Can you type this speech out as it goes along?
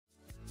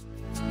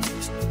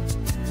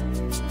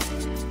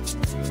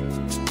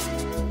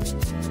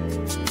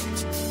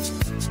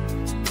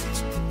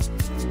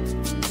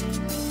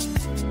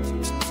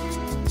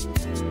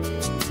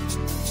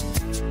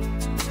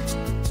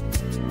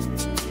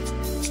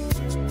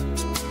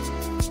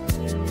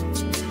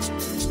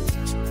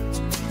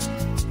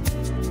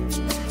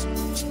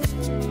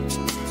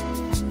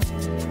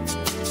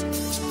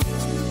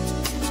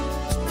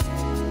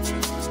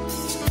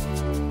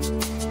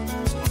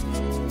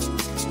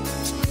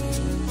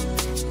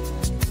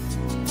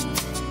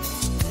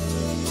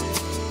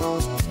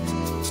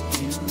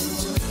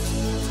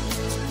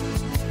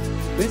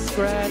Miss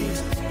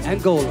Grand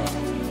Angola.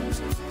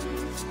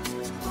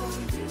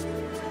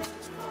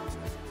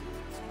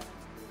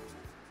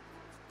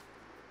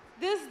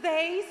 These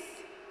days,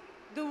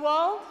 the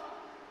world,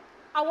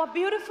 our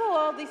beautiful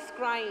world, is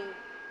crying.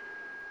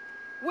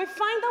 We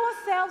find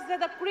ourselves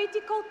at a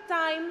critical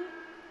time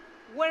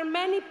where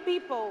many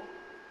people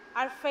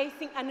are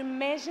facing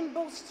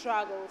unimaginable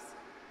struggles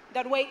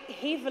that weigh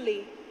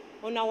heavily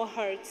on our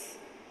hearts.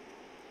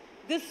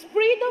 The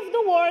spread of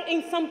the war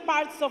in some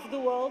parts of the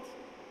world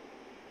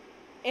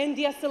and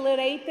the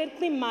accelerated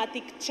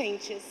climatic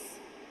changes.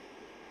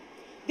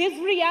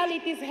 These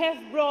realities have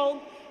brought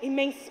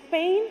immense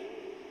pain,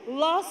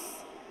 loss,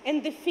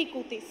 and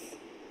difficulties,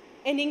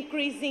 and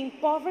increasing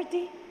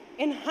poverty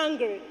and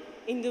hunger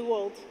in the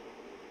world.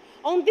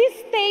 On this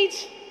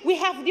stage, we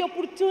have the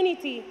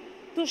opportunity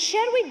to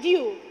share with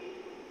you,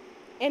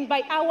 and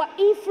by our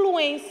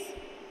influence,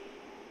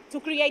 to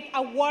create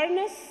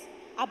awareness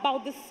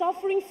about the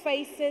suffering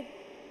faced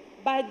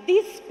by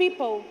these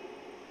people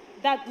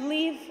that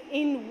live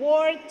in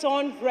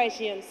war-torn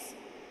regions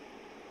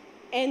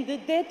and the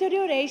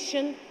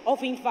deterioration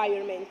of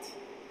environment.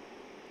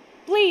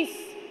 Please,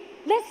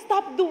 let's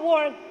stop the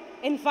war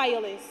and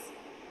violence,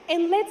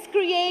 and let's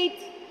create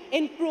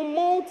and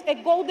promote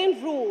a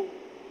golden rule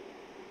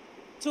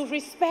to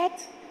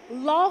respect,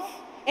 love,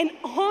 and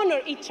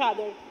honor each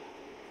other,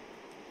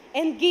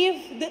 and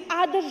give the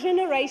other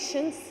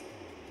generations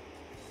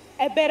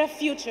a better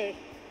future.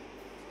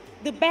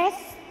 The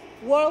best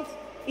world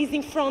is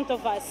in front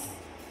of us.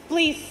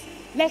 Please,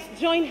 let's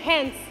join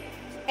hands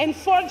and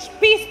forge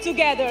peace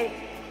together.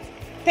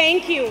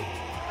 Thank you.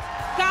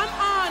 Come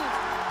on.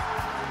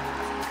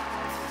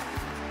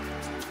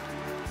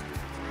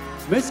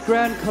 Miss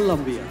Grand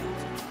Colombia.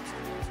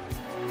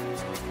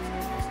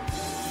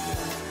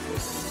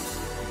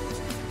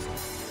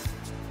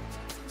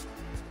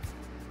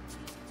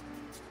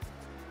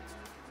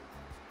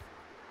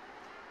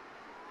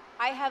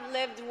 I have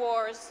lived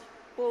wars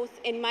both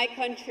in my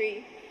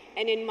country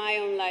and in my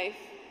own life.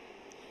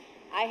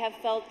 I have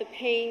felt the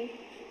pain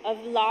of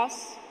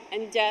loss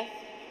and death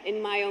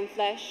in my own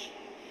flesh.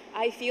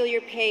 I feel your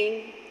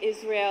pain,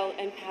 Israel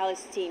and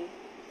Palestine.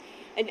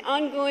 An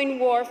ongoing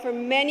war for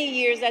many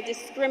years that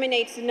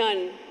discriminates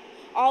none,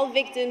 all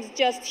victims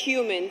just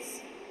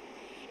humans.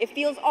 It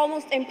feels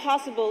almost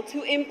impossible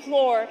to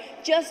implore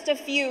just a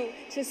few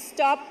to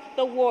stop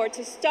the war,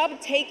 to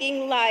stop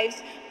taking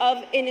lives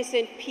of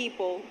innocent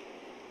people.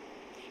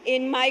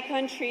 In my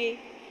country,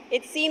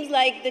 it seems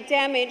like the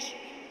damage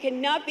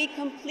cannot be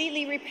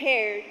completely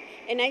repaired,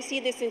 and I see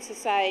this in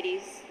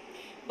societies.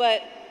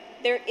 But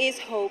there is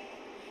hope.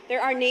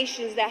 There are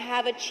nations that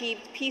have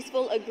achieved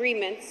peaceful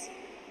agreements,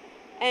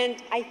 and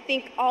I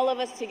think all of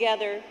us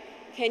together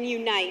can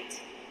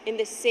unite in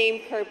the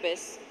same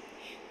purpose.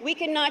 We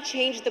cannot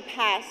change the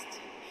past,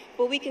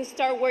 but we can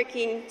start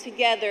working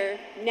together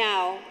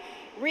now,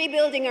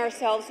 rebuilding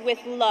ourselves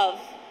with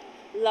love.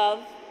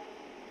 Love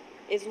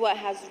is what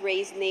has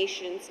raised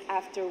nations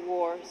after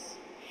wars.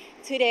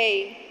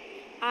 Today,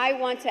 I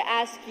want to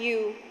ask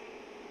you,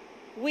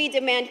 we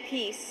demand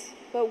peace,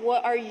 but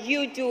what are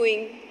you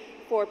doing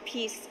for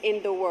peace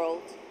in the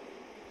world?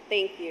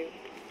 Thank you.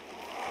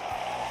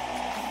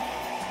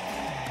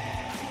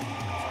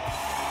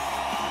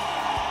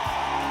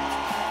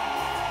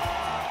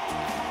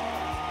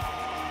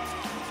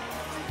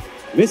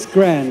 Miss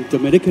Grand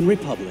Dominican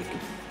Republic.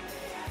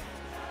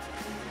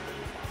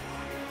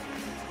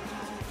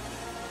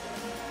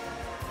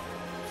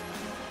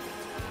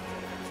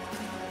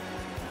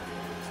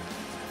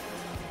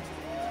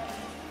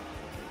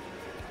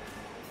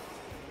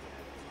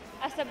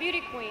 As a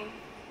beauty queen,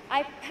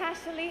 I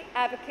passionately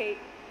advocate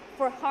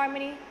for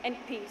harmony and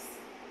peace.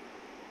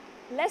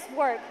 Let's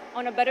work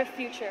on a better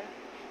future,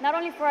 not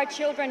only for our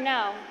children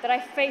now that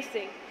are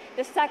facing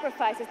the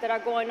sacrifices that are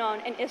going on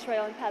in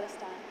Israel and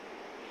Palestine.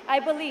 I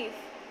believe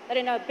that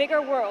in a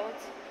bigger world,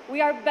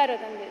 we are better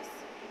than this,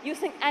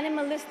 using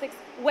animalistic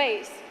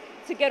ways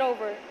to get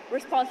over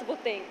responsible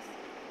things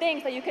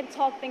that you can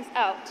talk things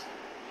out.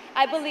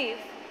 I believe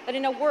that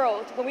in a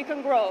world where we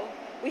can grow,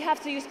 we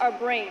have to use our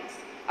brains,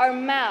 our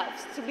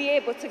mouths, to be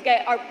able to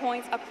get our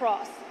points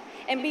across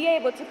and be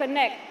able to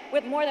connect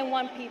with more than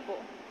one people,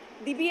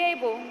 to be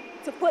able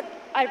to put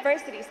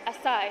adversities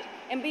aside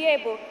and be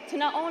able to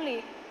not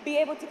only be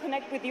able to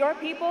connect with your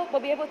people,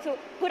 but be able to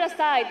put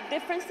aside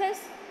differences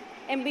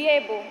and be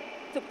able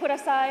to put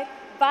aside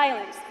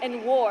violence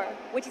and war,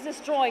 which is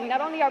destroying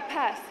not only our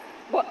past,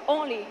 but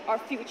only our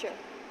future.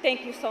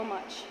 Thank you so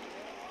much.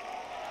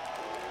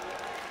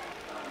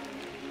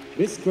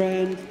 Miss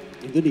Grand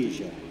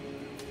Indonesia.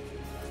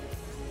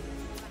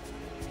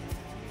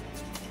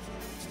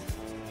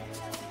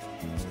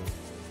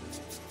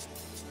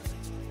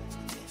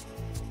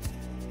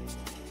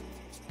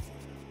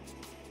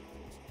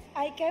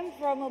 I came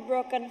from a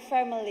broken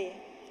family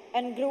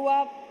and grew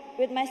up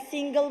with my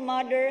single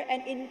mother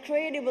and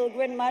incredible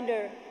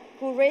grandmother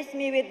who raised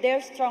me with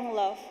their strong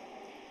love.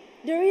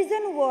 The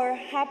recent war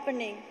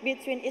happening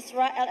between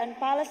Israel and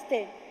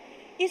Palestine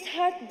is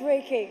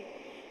heartbreaking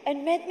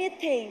and made me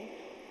think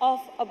of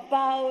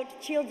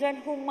about children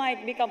who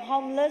might become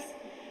homeless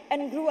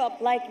and grew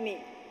up like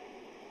me.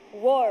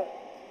 War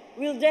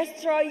will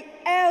destroy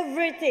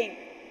everything,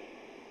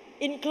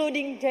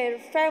 including their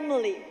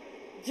family,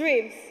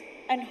 dreams,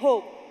 and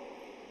hope.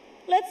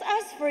 Let's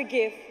us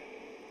forgive,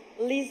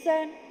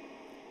 listen,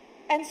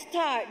 and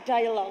start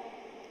dialogue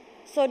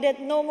so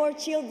that no more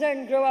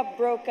children grow up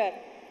broken.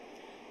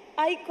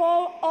 I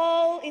call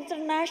all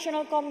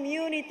international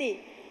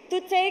community to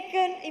take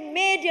an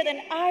immediate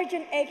and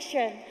urgent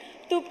action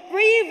to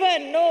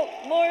prevent no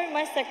more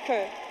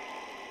massacre.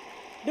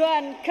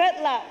 Đoàn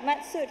kết là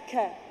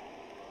Matsudka.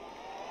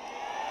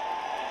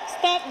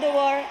 Stop the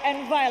war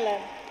and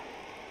violence.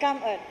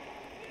 Come on.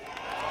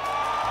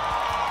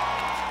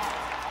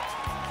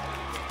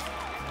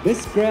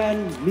 Miss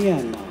Grand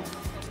Myanmar.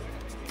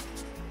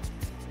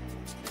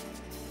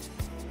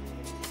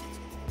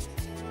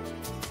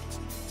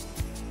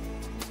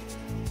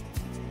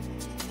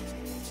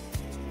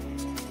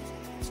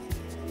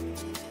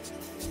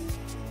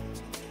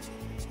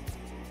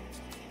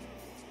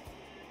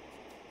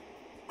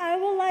 I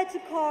would like to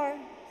call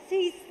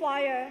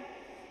ceasefire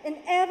in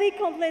every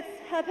conflict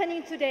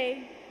happening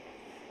today.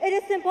 It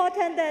is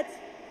important that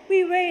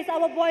we raise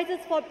our voices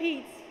for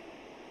peace.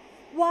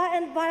 War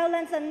and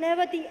violence are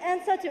never the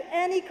answer to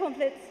any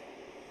conflict.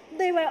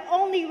 They will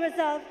only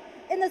result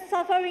in the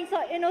sufferings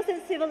of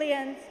innocent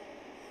civilians.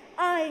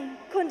 I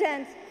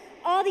condemn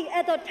all the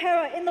acts of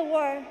terror in the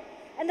world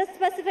and the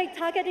specific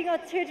targeting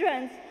of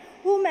children,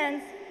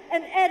 women,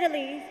 and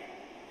elderly.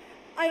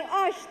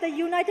 I urge the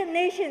United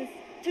Nations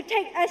to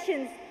take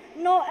actions,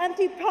 no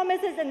empty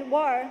promises in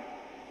war,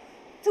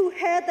 to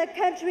head the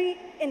country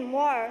in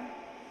war.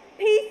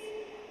 Peace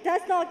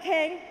does not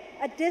come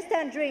a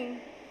distant dream.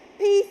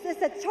 Peace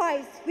is a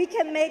choice we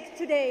can make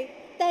today.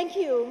 Thank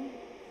you.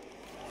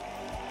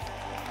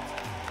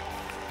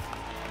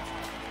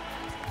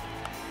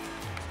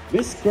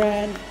 Miss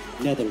Grand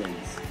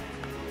Netherlands.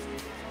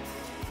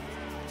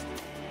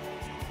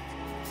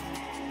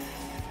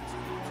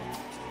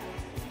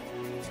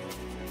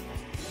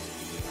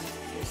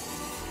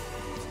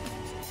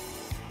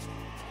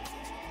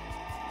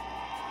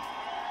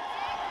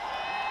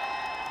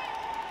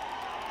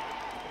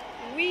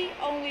 We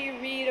only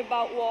read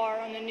about war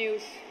on the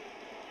news.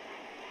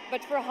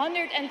 But for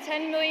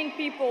 110 million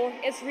people,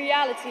 it's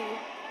reality,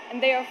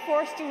 and they are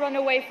forced to run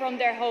away from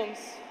their homes.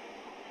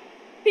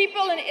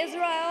 People in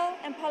Israel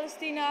and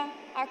Palestine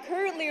are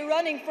currently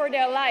running for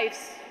their lives.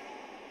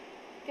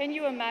 Can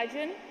you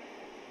imagine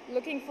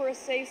looking for a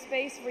safe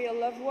space for your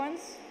loved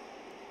ones?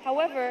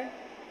 However,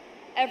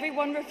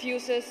 everyone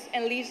refuses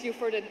and leaves you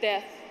for the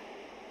death.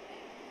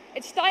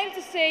 It's time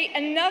to say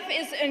enough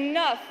is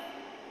enough.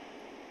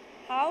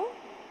 How?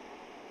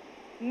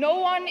 No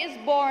one is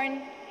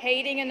born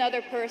hating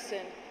another person.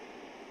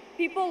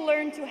 People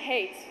learn to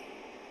hate.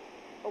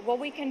 But what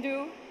we can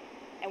do,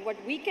 and what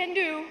we can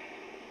do,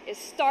 is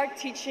start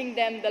teaching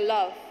them the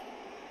love.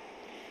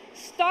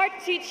 Start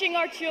teaching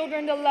our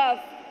children the love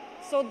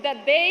so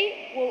that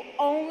they will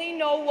only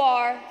know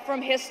war from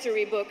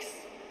history books.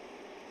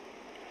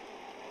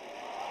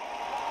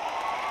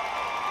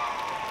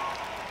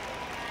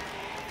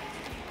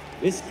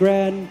 Miss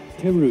Grand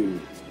Peru.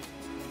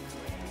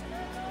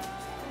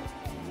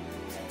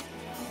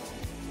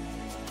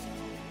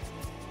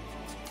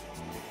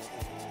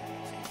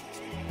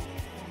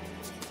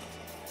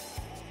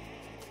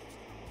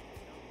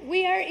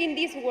 We are in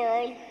this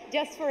world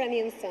just for an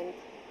instant,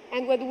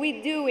 and what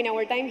we do in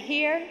our time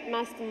here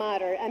must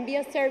matter and be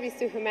a service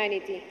to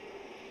humanity.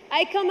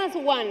 I come as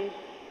one,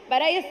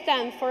 but I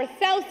stand for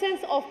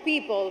thousands of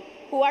people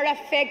who are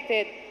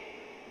affected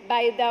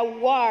by the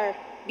war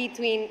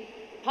between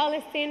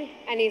Palestine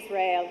and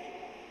Israel.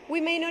 We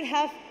may not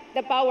have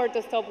the power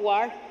to stop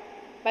war,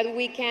 but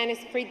we can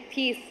spread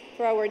peace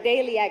through our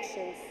daily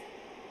actions.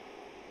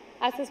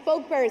 As a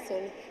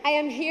spokesperson, I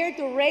am here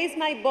to raise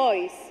my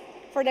voice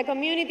for the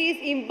communities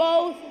in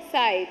both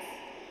sides,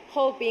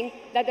 hoping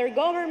that their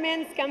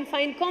governments can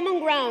find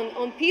common ground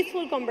on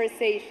peaceful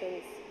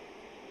conversations.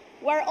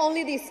 War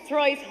only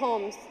destroys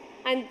homes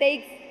and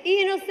takes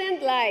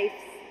innocent lives.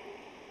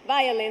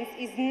 Violence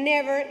is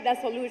never the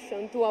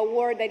solution to a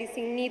war that is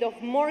in need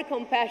of more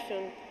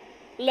compassion,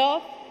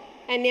 love,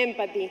 and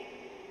empathy.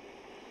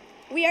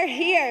 We are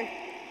here,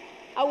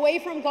 away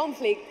from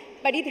conflict,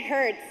 but it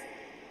hurts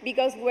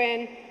because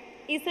when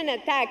it's an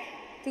attack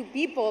to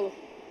people,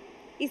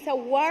 it's a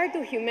war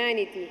to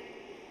humanity.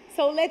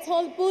 So let's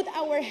all put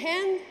our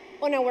hand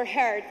on our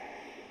heart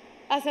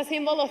as a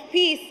symbol of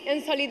peace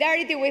and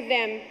solidarity with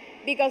them,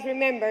 because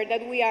remember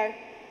that we are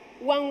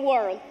one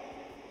world,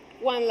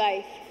 one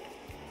life.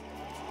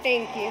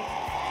 Thank you.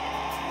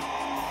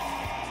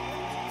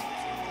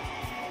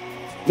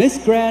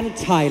 Miss Grand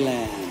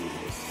Thailand.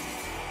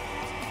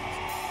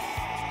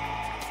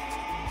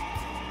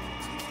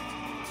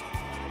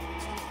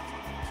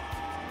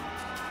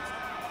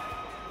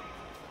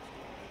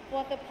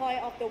 What's the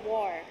point of the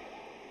war?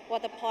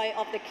 What's the point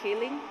of the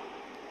killing?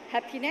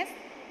 Happiness,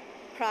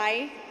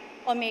 pride,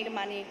 or make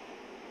money?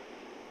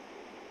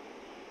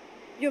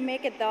 You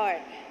make it dark,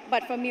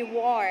 but for me,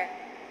 war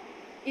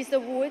is a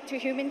wound to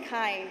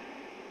humankind.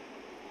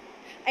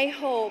 I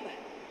hope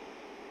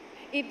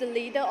if the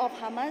leader of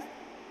Hamas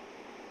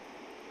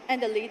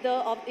and the leader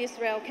of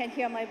Israel can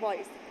hear my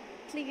voice,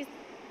 please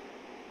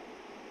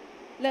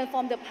learn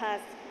from the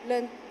past,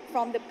 learn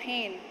from the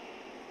pain.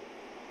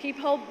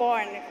 People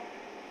born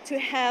to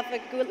have a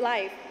good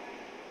life,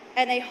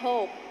 and I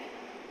hope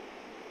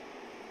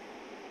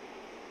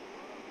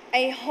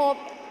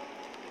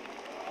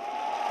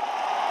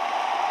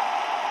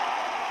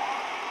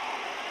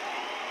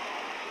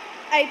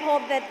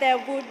that there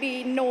would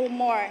be no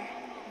more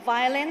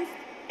violence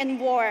and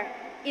war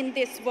in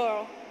this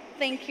world.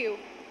 Thank you.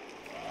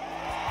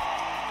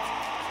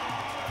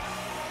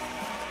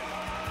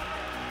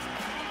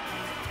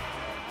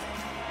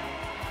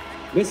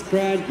 Miss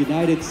Grand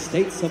United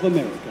States of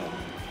America.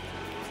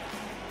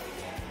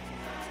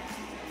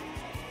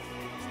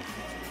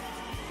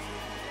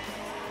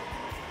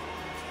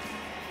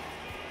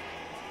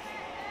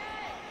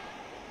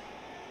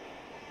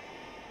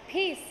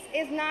 Peace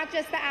is not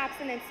just the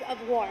abstinence of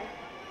war.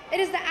 It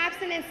is the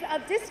abstinence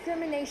of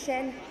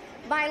discrimination,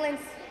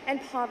 violence,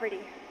 and poverty.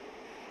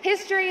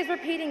 History is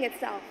repeating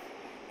itself.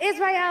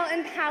 Israel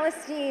and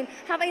Palestine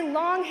have a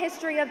long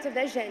history of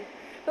division,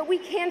 but we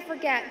can't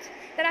forget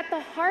that at the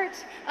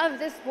heart of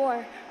this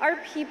war are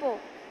people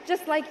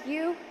just like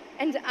you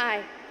and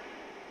I.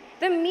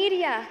 The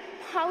media,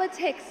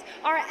 politics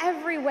are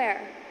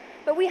everywhere,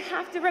 but we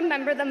have to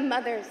remember the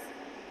mothers,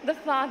 the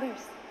fathers,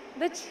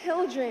 the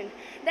children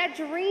that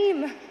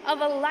dream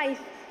of a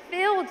life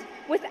filled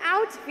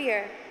without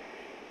fear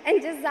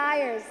and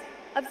desires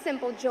of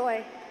simple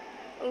joy,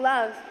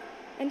 love,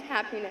 and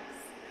happiness.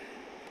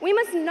 We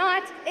must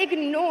not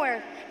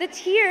ignore the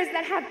tears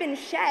that have been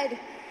shed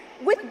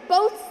with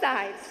both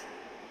sides,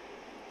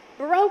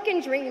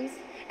 broken dreams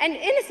and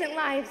innocent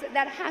lives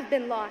that have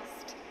been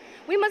lost.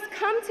 We must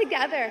come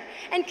together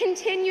and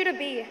continue to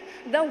be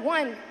the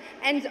one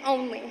and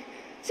only,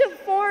 to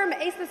form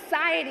a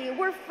society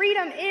where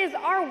freedom is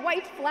our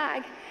white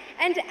flag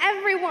and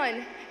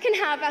everyone can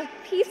have a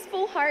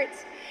peaceful heart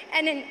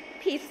and a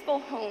peaceful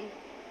home.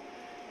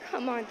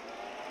 Come on.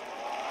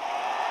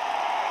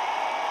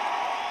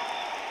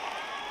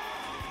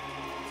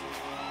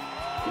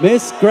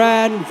 Miss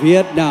Grand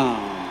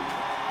Vietnam.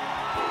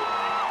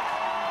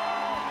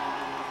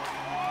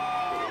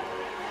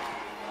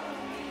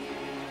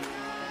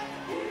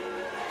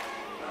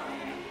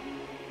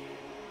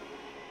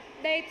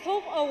 They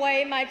took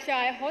away my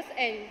childhood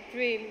and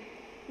dream.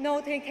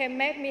 Nothing can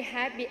make me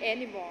happy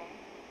anymore.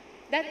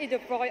 That is the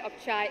voice of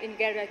child in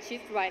Gaza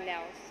right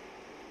now.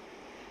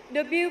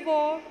 The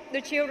people,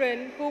 the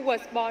children who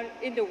was born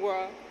in the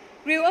world,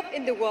 grew up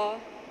in the world,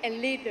 and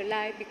live their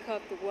life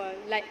because of the world,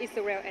 like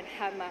Israel and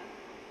Hamas.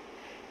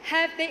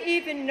 Have they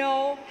even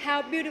know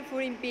how beautiful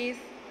it is?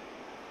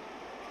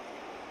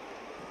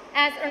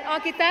 As an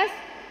architect,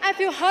 I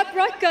feel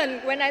heartbroken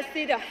when I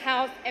see the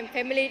house and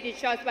family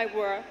destroyed by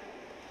war.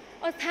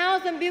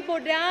 1,000 people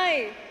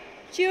die.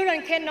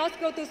 Children cannot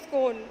go to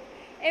school.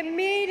 A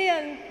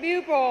million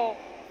people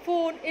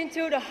fall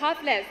into the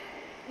homeless.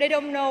 They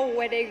don't know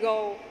where they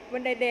go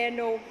when they are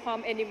no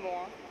home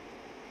anymore.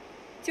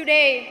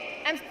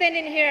 Today, I'm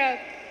standing here.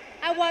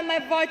 I want my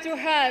voice to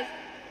heard.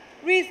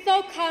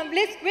 Resolve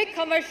conflicts with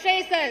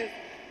conversations,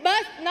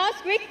 but not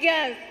with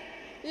guns.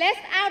 Let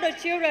our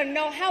children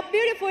know how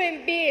beautiful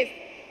it is,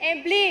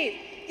 and please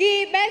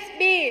give best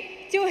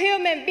be to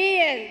human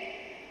beings.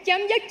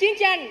 Chấm dứt chiến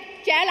tranh,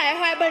 trả lại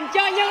hòa bình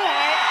cho nhân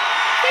loại.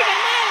 Xin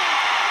cảm ơn.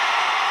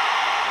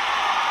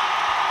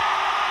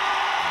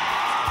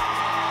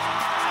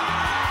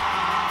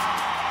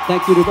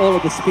 Thank you to all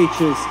of the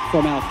speeches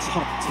from our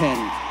top 10,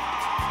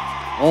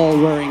 all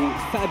wearing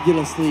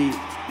fabulously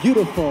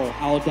beautiful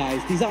owl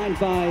dyes designed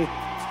by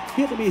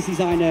Vietnamese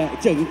designer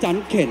Trần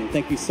Tránh Ken.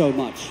 Thank you so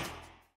much.